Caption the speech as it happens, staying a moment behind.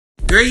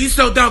Girl, you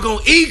so doggone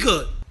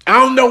eager. I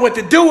don't know what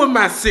to do with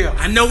myself.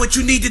 I know what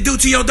you need to do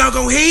to your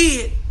doggone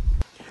head.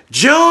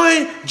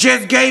 John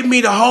just gave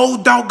me the whole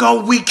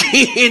doggone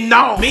weekend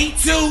off. Me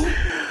too.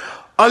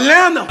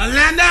 Atlanta.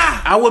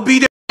 I will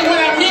be there. What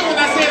I meant when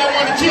I said I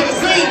want to kill the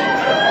scene.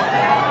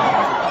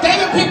 They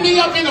done picked me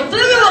up in a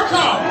funeral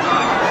car.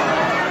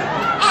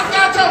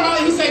 I told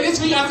him, he said, this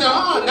for you. I said,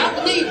 not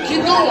for me.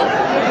 Keep going.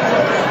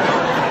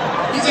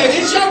 He said,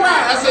 this your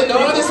ride. I said,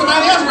 no, this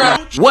somebody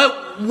else's ride.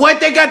 What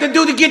they got to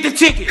do to get the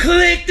ticket?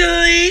 Click the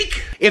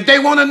link. If they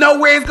want to know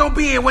where it's going to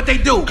be and what they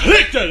do.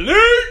 Click the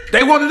link.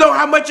 They want to know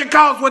how much it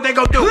costs, what they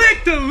going to do.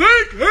 Click the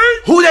link.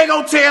 Who they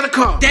going to tell to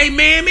come. They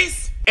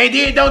mammies. And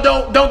then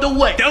don't do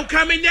what? Don't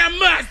come in that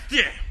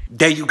mustard.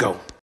 There you go.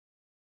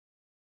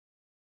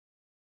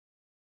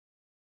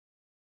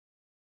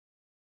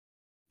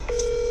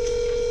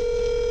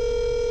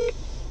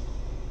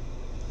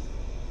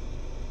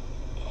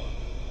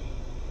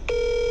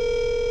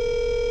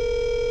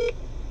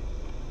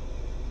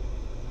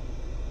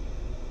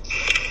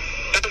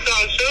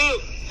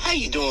 How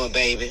you doing,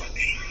 baby?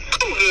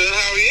 I'm good.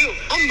 How are you?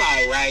 I'm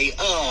all right.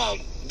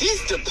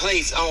 This the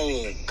place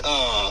on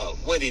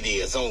what it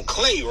is on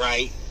Clay,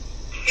 right?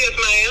 Yes,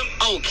 ma'am.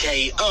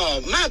 Okay.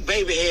 My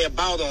baby had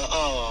bought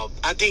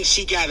I think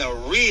she got a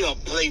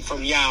rib plate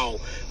from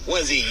y'all.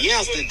 Was it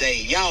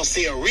yesterday? Y'all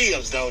sell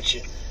ribs, don't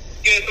you?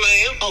 Yes,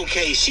 ma'am.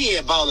 Okay, she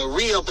had bought a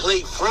rib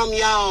plate from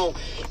y'all,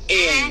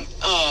 and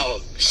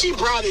she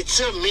brought it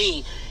to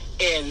me,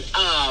 and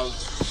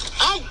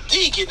I'm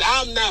thinking,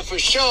 I'm not for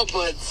sure,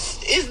 but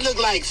it looked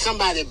like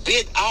somebody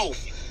bit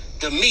off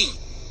the meat.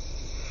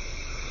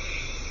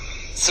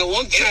 So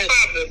I'm trying.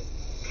 It's probably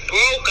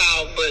broke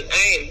off, but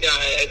ain't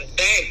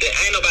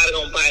nobody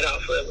gonna bite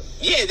off of it.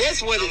 Yeah,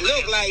 that's what it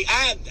looked like.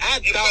 I it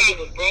thought probably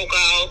was broke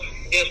off.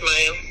 Yes,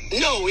 ma'am.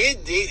 No,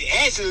 it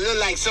actually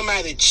looked like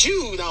somebody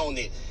chewed on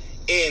it.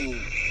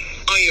 And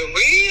on your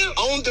rib?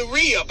 On the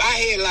rib, I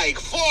had like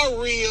 4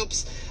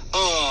 ribs.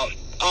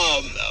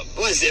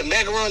 What's it?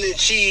 Macaroni and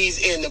cheese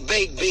and the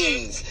baked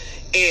beans.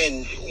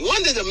 And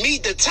one of the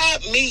meat, the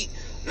top meat,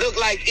 looked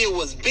like it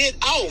was bit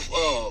off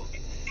of.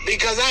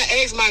 Because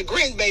I asked my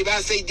grandbaby,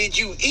 I say, did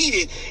you eat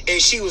it?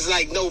 And she was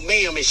like, no,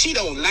 ma'am. And she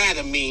don't lie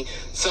to me.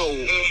 So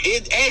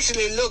it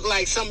actually looked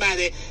like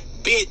somebody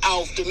bit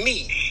off the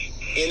meat.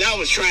 And I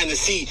was trying to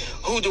see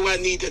who do I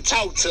need to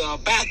talk to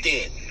about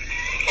that.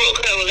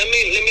 Okay, well let me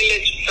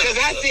let you. Because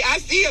I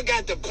still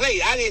got the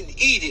plate. I didn't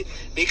eat it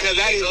because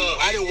I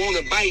didn't want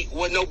to bite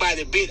what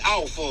nobody bit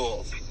off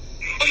of.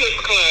 What's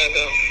Mr. Klein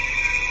though?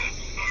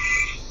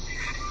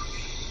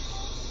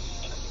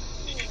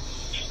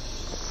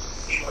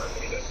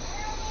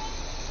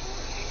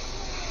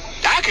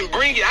 I can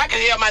bring it. I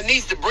can have my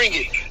niece to bring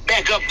it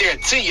back up there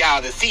to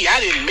y'all to see. I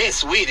didn't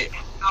mess with it.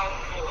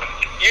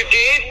 You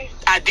did?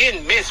 I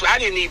didn't mess with it. I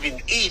didn't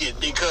even eat it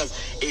because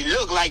it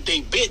looked like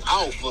they bit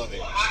off of it.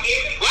 Well,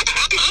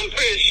 I'm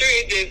pretty sure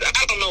it just,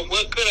 I don't know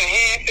what could have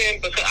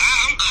happened because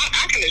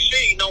I can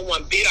assure you no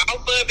one bit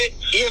off of it.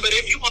 Yeah, but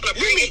if you want to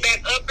bring it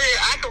back up there,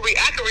 I can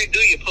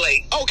redo your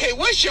plate. Okay,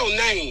 what's your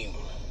name?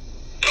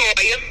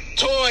 Toya.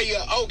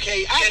 Toya,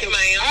 okay.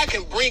 I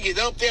can bring it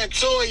up there,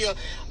 Toya.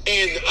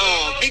 And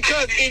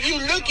because if you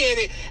look at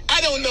it,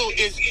 I don't know,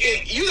 is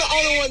you the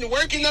only one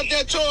working up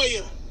there,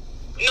 Toya?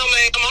 No,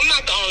 ma'am, I'm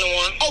not the only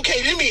one.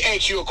 Okay, let me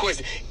ask you a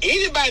question.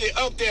 Anybody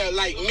up there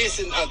like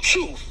missing a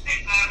tooth?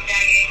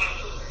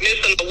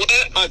 Missing a what?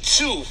 A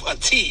tooth, a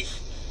teeth.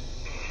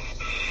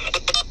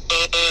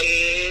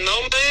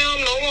 No,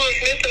 ma'am, no one's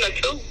missing a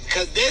tooth.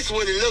 Cause that's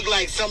what it looked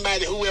like.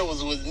 Somebody, whoever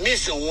was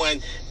missing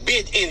one,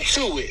 bit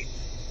into it.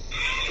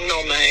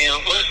 No,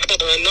 ma'am.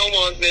 No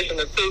one's missing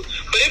a tooth.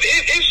 But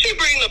if she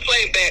bring the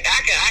plate back,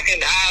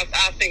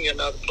 I'll send you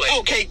another plate.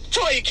 Okay,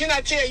 Toya, can I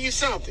tell you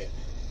something?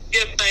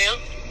 Yes, ma'am.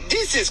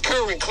 This is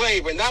Kerwin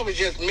Claiborne. I was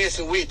just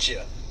messing with you.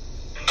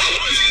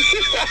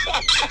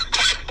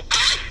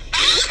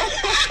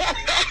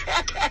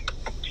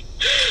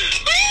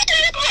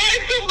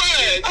 Too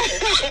much.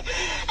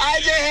 I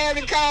just had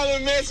to call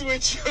and mess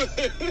with you.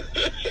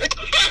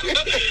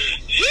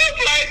 You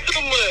play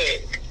too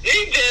much.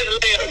 He just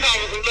let him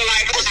come look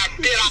like I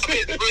bit off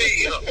his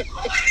rib.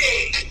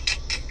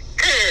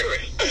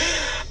 Kerwin.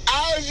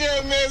 I was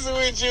just messing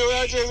with you.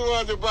 I just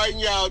wanted to brighten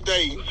y'all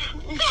day.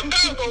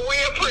 But we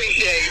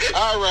appreciate it.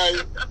 All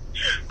right.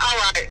 All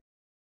right.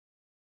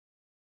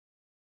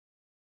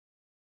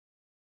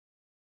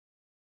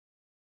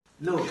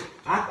 Look,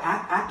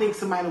 I think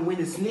somebody went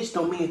and snitched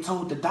on me and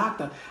told the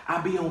doctor I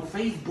be on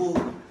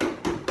Facebook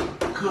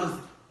because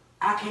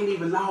I can't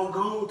even log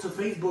on to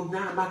Facebook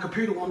now. My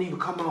computer won't even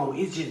come on.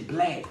 It's just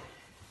black.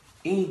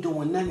 Ain't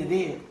doing none of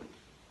that.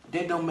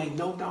 That don't make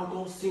no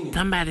doggone sense.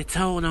 Somebody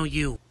told on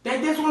you.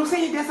 That's what I'm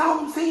saying. That's all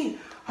I'm saying.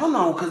 Hold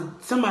on, because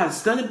somebody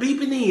started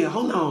beeping in.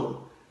 Hold on.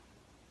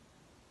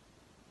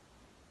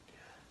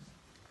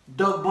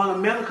 Doug Bonner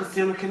Medical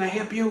Center, can I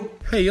help you?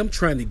 Hey, I'm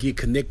trying to get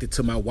connected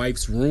to my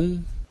wife's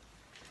room.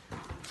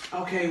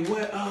 Okay,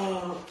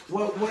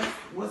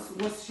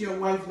 what's your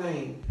wife's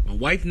name? My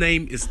wife's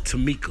name is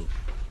Tamika.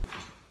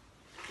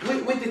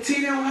 With the that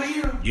titty on her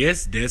ear?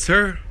 Yes, that's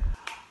her.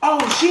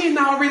 Oh, she ain't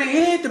already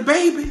had the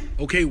baby.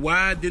 Okay,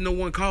 why didn't no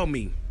one call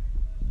me?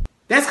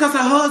 That's because her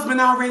husband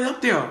already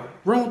up there.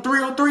 Room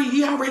 303,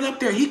 he already up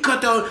there. He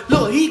cut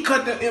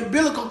the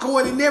umbilical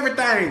cord and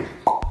everything.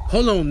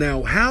 Hold on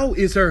now. How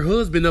is her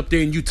husband up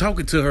there and you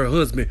talking to her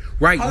husband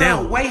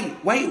now?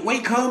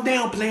 Wait, calm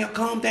down, player,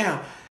 calm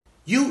down.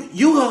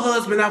 You her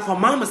husband off her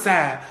mama's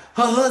side.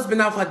 Her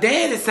husband off her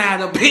daddy's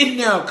side up in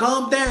there.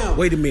 Calm down.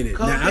 Wait a minute.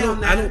 Calm now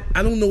down,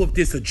 I don't know if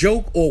this a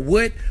joke or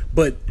what,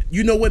 but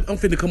you know what? I'm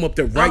finna come up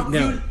there right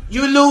now.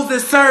 You lose the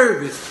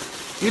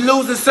service. You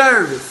lose the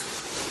service.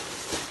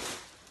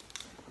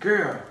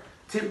 Girl,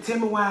 tell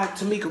me why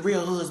Tamika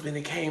real husband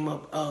that came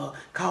up,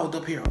 called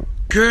up here.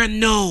 Girl,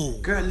 no.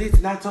 Girl,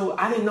 listen, I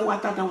didn't know. I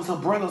thought that was her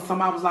brother.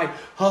 Somebody was like,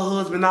 her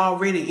husband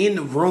already in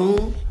the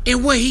room.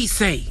 And what he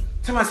say?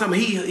 Tell me something.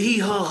 He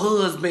her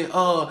husband.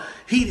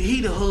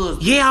 He the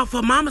husband. Yeah, off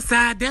her mama's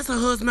side. That's her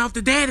husband off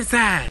the daddy's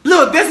side.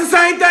 Look, that's the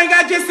same thing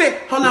I just said.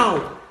 Hold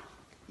on,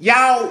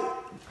 y'all.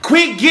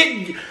 Quit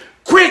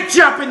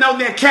jumping on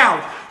that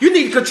couch. You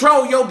need to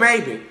control your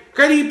baby.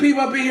 Girl, these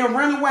people up in here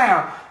running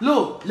wild.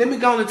 Look, let me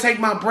go and take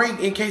my break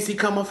in case he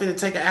come up here and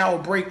take an hour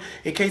break.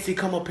 In case he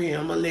come up here,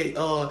 I'm gonna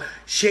let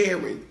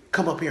Sharon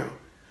come up here.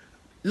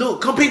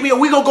 Look, come pick me up.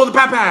 We gonna go to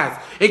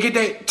Popeyes and get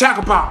that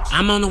taco box.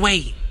 I'm on the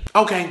way.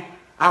 Okay,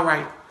 all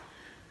right.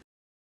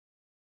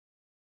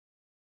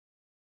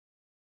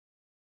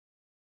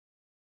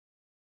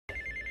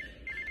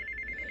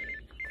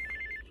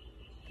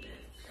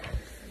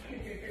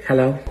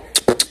 Hello?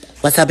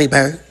 What's up, Big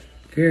Bird?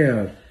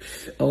 Girl,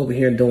 over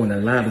here doing a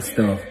lot of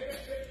stuff.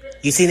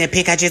 You seen that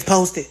pic I just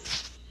posted?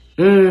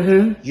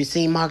 Mm-hmm. You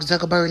seen Mark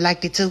Zuckerberg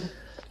liked it too?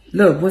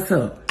 Look, what's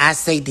up? I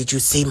say, did you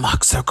see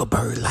Mark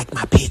Zuckerberg like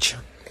my picture?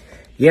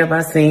 Yep,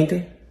 I seen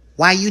it.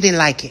 Why you didn't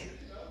like it?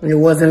 It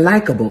wasn't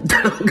likable.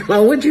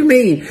 What you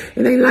mean?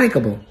 It ain't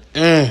likable.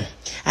 I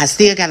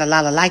still got a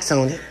lot of likes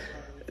on it.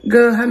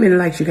 Girl, how many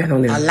likes you got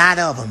on there? A lot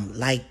of them,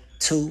 like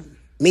 2.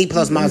 Me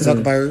plus Mark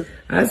Zuckerberg.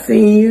 I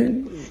seen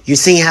you. You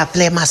seen how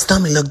flat my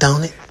stomach looked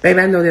on it?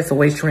 Baby, I know that's a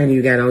waist trainer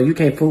you got on. You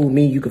can't fool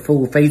me. You can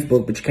fool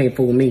Facebook, but you can't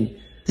fool me.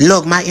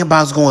 Look, my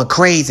inbox going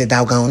crazy,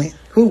 doggone it.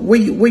 Where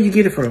you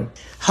get it from?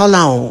 Hold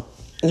on.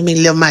 Let me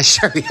lift my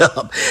shirt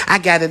up. I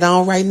got it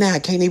on right now. I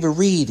can't even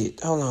read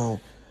it. Hold on.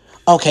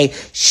 Okay,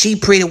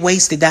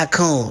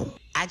 sheprettywasted.com.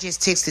 I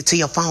just texted to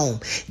your phone.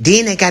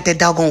 Then they got that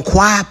doggone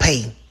quiet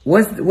pay.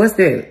 What's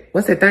that?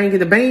 What's that thing in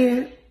the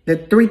band? The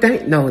 3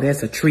 thing? No,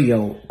 that's a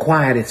trio.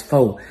 Quiet as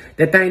 4.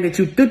 That thing that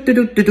you do.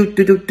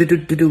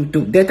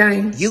 That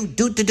thing? You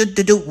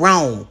do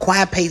wrong.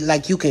 Quiet pay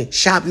like you can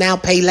shop now,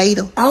 pay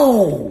later.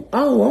 Oh,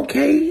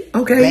 okay.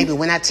 Baby,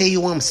 when I tell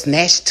you I'm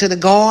snatched to the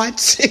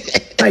guards.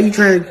 Why you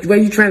trying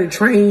to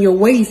train your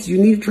waist? You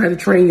need to try to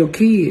train your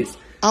kids.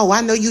 Oh, I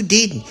know you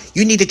didn't.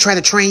 You need to try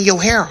to train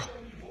your hair.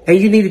 And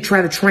you need to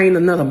try to train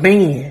another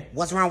man.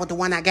 What's wrong with the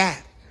one I got?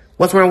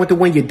 What's wrong with the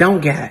one you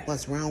don't got?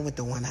 What's wrong with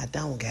the one I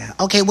don't got?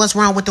 Okay, what's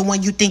wrong with the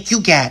one you think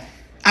you got?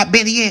 I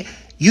bet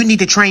you need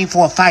to train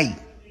for a fight.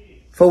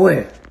 For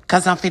what?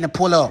 Cause I'm finna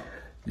pull up.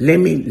 Let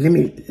me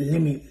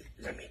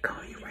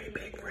call you right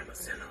back, Grandma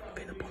Center. I'm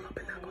finna pull up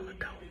and knock on the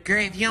door.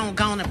 Girl, if you don't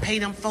gonna pay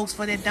them folks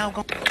for that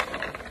doggone.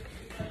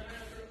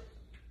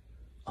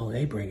 Oh,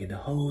 they bringing the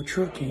whole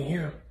truck in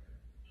here.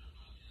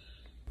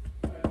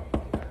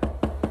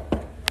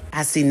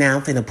 I see now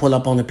I'm finna pull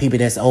up on the people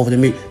that's over the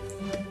me.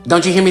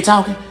 Don't you hear me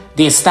talking?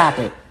 Then stop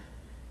it.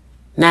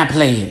 Now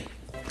play it.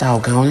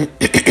 Doggone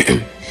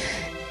it.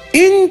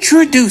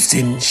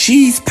 Introducing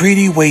She's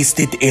Pretty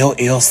Wasted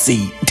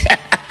LLC.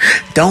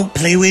 Don't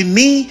play with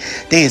me.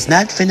 They is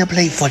not finna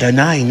play for the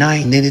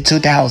 99 in the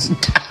 2000.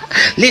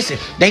 Listen,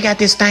 they got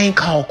this thing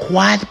called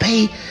Quiet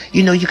Pay.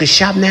 You know, you can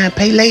shop now and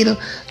pay later.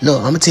 Look,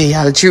 I'm gonna tell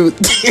y'all the truth.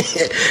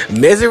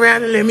 Mess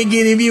around and let me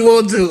get it if you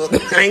want to.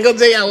 I ain't gonna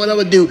tell y'all what I'm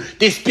gonna do.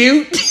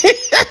 Dispute?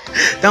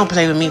 Don't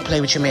play with me,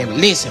 play with your man.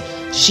 Listen,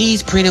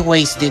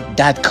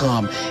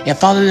 she'sprettywasted.com and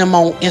follow them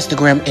on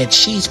Instagram at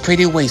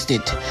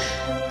she'sprettywasted_.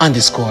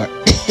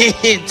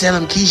 Tell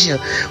them Keisha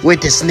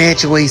with the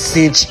snatch away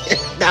cinch.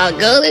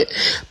 Doggone it.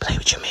 Play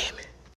with your man.